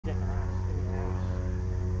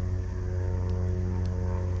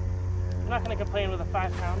not gonna complain with a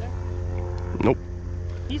 5-pounder. Nope.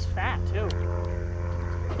 He's fat too.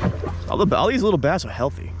 All these little bass are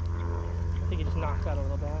healthy. I think he just knocked out a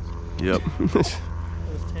little bass. Yep. His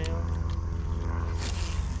tail.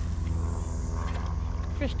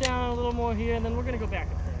 Fish down a little more here, and then we're gonna go back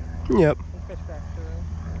up there. Yep. And fish back through.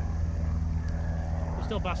 We're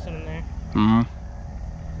still busting in there. Mm-hmm.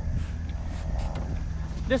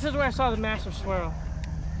 This is where I saw the massive swirl.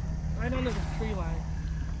 Right under the tree line.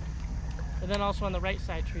 And then also on the right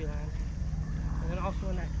side tree line. And then also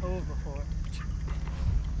in that cove before.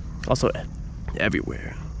 Also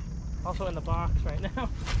everywhere. Also in the box right now.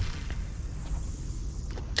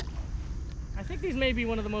 I think these may be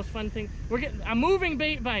one of the most fun things. We're getting a moving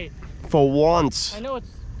bait bite. For once. I know it's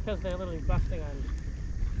because they're literally busting on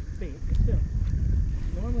bait, but still.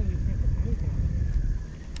 Normally you can't put anything on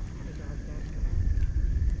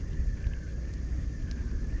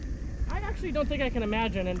it. I actually don't think I can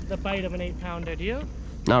imagine the bite of an 8-pounder, do you?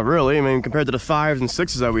 Not really. I mean, compared to the 5s and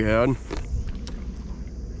 6s that we had.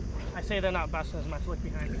 I say they're not busting as much. Look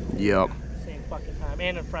behind me. Yep. Same fucking time,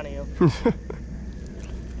 and in front of you.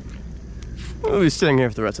 We'll be sitting here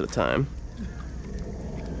for the rest of the time.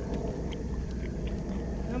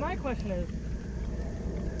 Now my question is,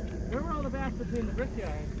 where were all the bass between the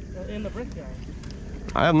brickyard, in the brickyard?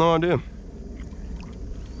 I have no idea.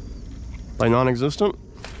 Like non-existent?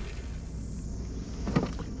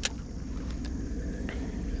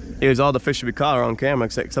 It was all the fish we caught on camera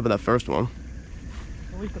except for that first one.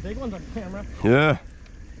 At least the big one's on camera. Yeah.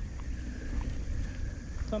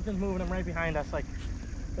 Something's moving them right behind us. Like,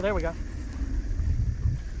 oh, there we go.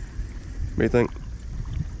 What do you think?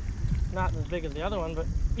 Not as big as the other one, but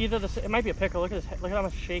either it might be a pickle. Look at his, look at how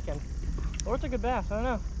much it's shaking. Or it's a good bass. I don't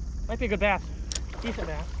know. Might be a good bass. Decent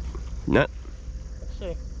bass. Nah. Let's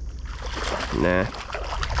see. Nah.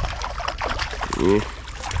 Yeah.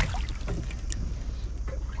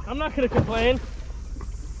 I'm not gonna complain.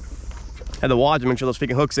 Had to watch to make sure those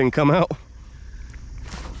freaking hooks didn't come out.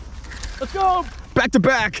 Let's go! Back to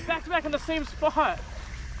back! Back to back in the same spot.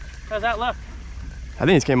 How's that left? I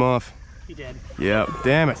think these came off. He did. Yep.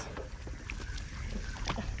 Damn it.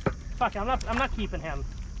 Fuck, I'm not keeping him.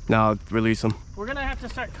 Now release them. We're gonna have to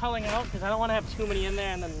start culling out because I don't want to have too many in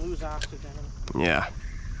there and then lose oxygen. Yeah.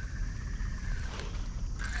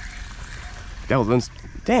 That was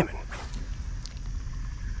damn it.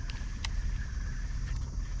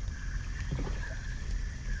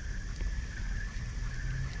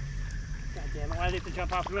 God damn it, why did they have to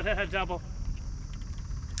jump off with a double?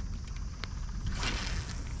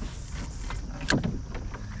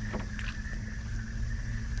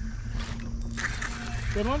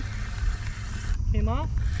 Good one? Came off?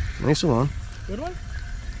 Nice one. Good one?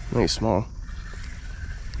 Nice small.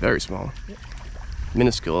 Very small. Yep.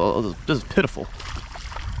 Minuscule. This is pitiful.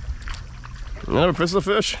 Another pistol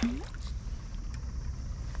fish? You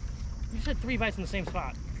said 3 bites in the same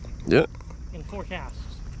spot. Yep. In 4 casts.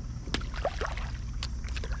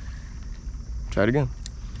 Try it again.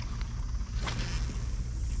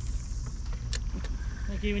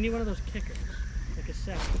 I gave you one of those kickers. Like a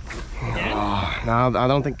set. Again? No, I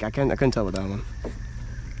don't think I couldn't tell with that one.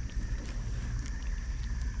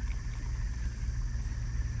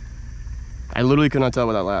 I literally could not tell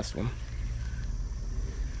with that last one.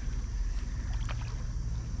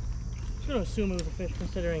 I'm gonna assume it was a fish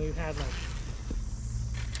considering you had like a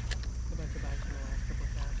bunch of bites in the last couple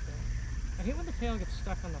of casts there. I hate when the tail gets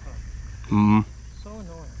stuck on the hook. Mm-hmm. So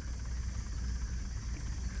annoying.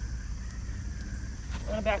 I'm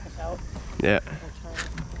gonna back this out. Yeah.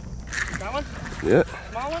 That one? Yeah.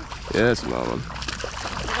 Small one? Yeah, small one.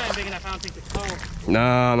 It's not even big enough, I don't think it's cold.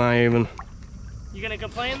 Nah, not even. You gonna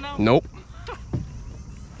complain though? Nope.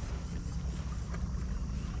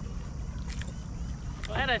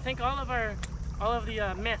 Well, Ed, I think all of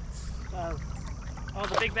the myths of all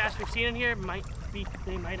the big bass we've seen in here might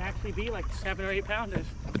actually be like 7 or 8 pounders.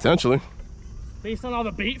 Potentially. Based on all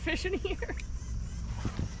the bait fish in here?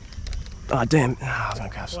 Ah, damn. I was gonna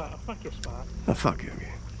cast. Wow, fuck your spot. Oh, fuck you.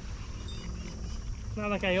 It's not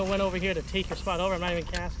like I went over here to take your spot over. I'm not even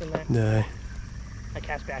casting there. No. I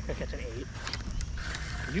cast back, I catch an 8.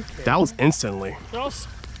 Are you kidding? That was instantly. Gross.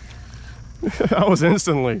 That was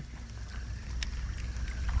instantly.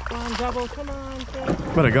 Come on, double. Come on, kid.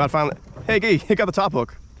 But I got finally. Hey, Gee, he got the top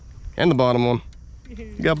hook. And the bottom one.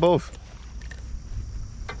 You got both.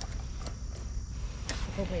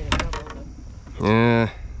 Hopefully it's double, but Yeah.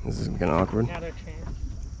 This is getting awkward. had a chance.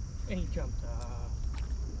 And he jumped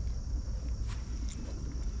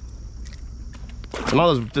Some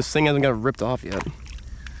of those, this thing hasn't got ripped off yet.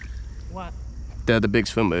 What? The big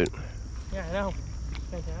swim bait. Yeah, I know.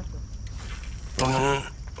 Fantastic. Oh,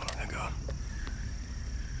 thank God.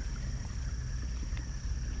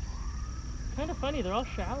 kind of funny. They're all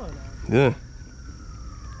shallow now. Yeah.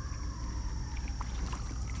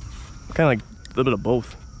 Kind of like a little bit of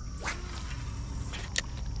both.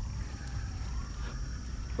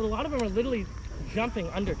 But a lot of them are literally jumping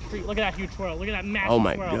under trees. Look at that huge swirl. Look at that massive swirl. Oh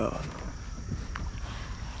my god.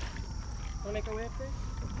 Want to make our way up there?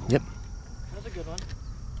 Yep. That's a good one.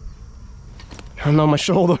 I'm on my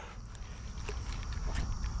shoulder.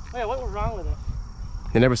 Wait, what was wrong with it?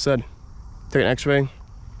 They never said. Took an x-ray.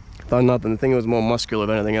 Thought nothing. The thing was more muscular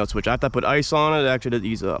than anything else, which after I put ice on it, it actually did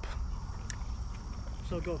ease up.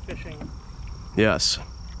 So go fishing. Yes.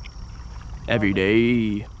 Every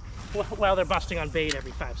day. While they're busting on bait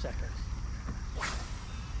every 5 seconds.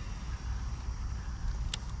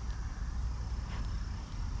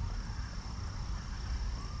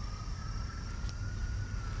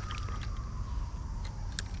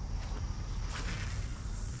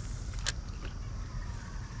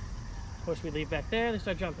 Of course, we leave back there, they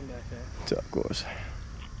start jumping back there. So, of course.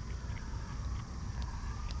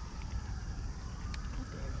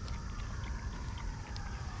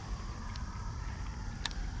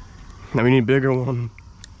 Now we need a bigger one.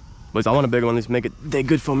 At least I want a bigger one. Let's make it they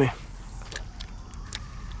good for me.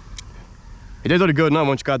 It did really good enough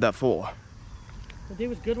once you got that full. The day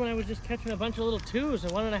was good when I was just catching a bunch of little 2s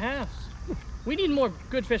and 1.5s. We need more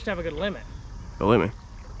good fish to have a good limit. Believe me. I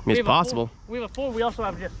mean, it's possible. We have a 4. We also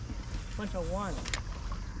have just a bunch of 1.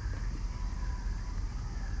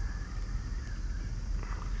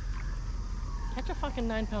 Catch a fucking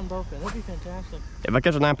 9-pound bowfin. That'd be fantastic. If I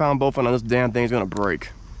catch a 9-pound bowfin on this damn thing's gonna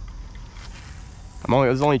break.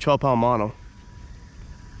 There's only 12-pound mono.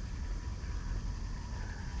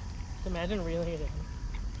 Just imagine reeling it in.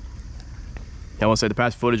 I will say the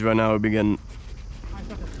past footage right now would be getting. I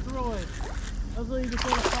got destroyed. I was literally just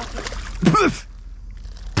in a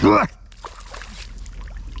pocket.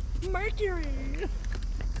 Mercury!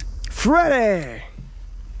 Freddy!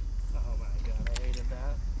 Oh my god, I hated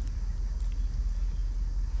that.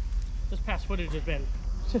 This past footage has been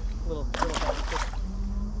little bastard.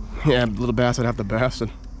 Yeah, little bass would have to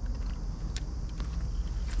bastard.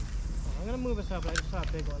 I'm gonna move us up, but I just saw a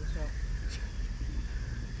big one, so.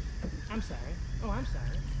 I'm sorry. Oh, I'm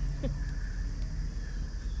sorry.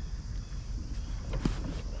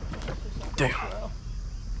 Damn.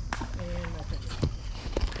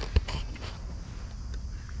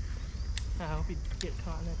 I hope you get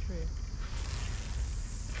caught in that tree.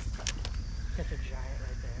 Catch a giant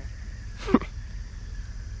right there.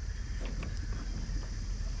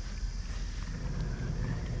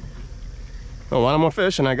 Oh, one more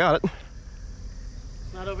fish and I got it.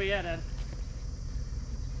 It's not over yet, Ed.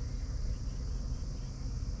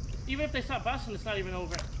 Even if they stop busting, it's not even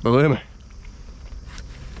over. Believe me.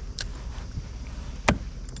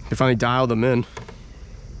 You finally dialed them in.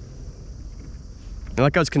 I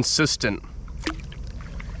like how it's consistent.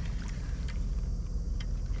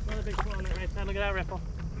 Another big swirl on that right side. Look at that ripple.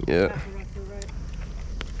 Yeah. Pass the rock to the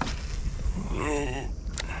right.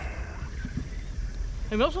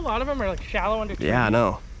 And most, a lot of them are like shallow under trees. Yeah, I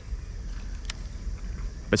know.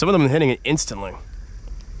 But some of them are hitting it instantly.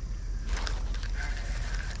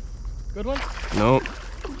 Good one? Nope.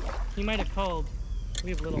 He might have called. We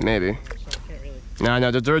have little. Maybe. Ones, so I can't really.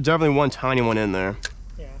 No, there's definitely one tiny one in there.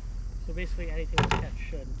 Yeah. So basically anything we catch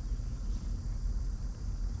should.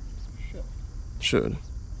 Should.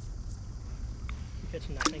 If it's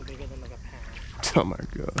nothing bigger than like a pound. Oh my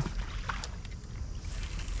god.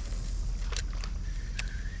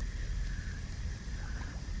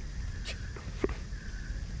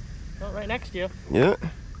 Well, right next to you. Yeah.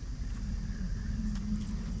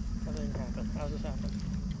 That didn't happen. How does this happen?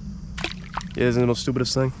 Yeah, isn't it the most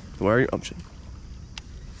stupidest thing? Where are you? Oh shit.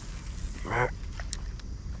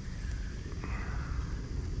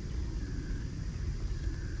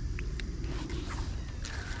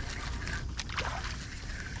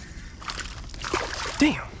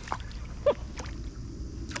 Damn.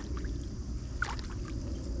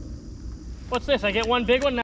 What's this? I get one big one now.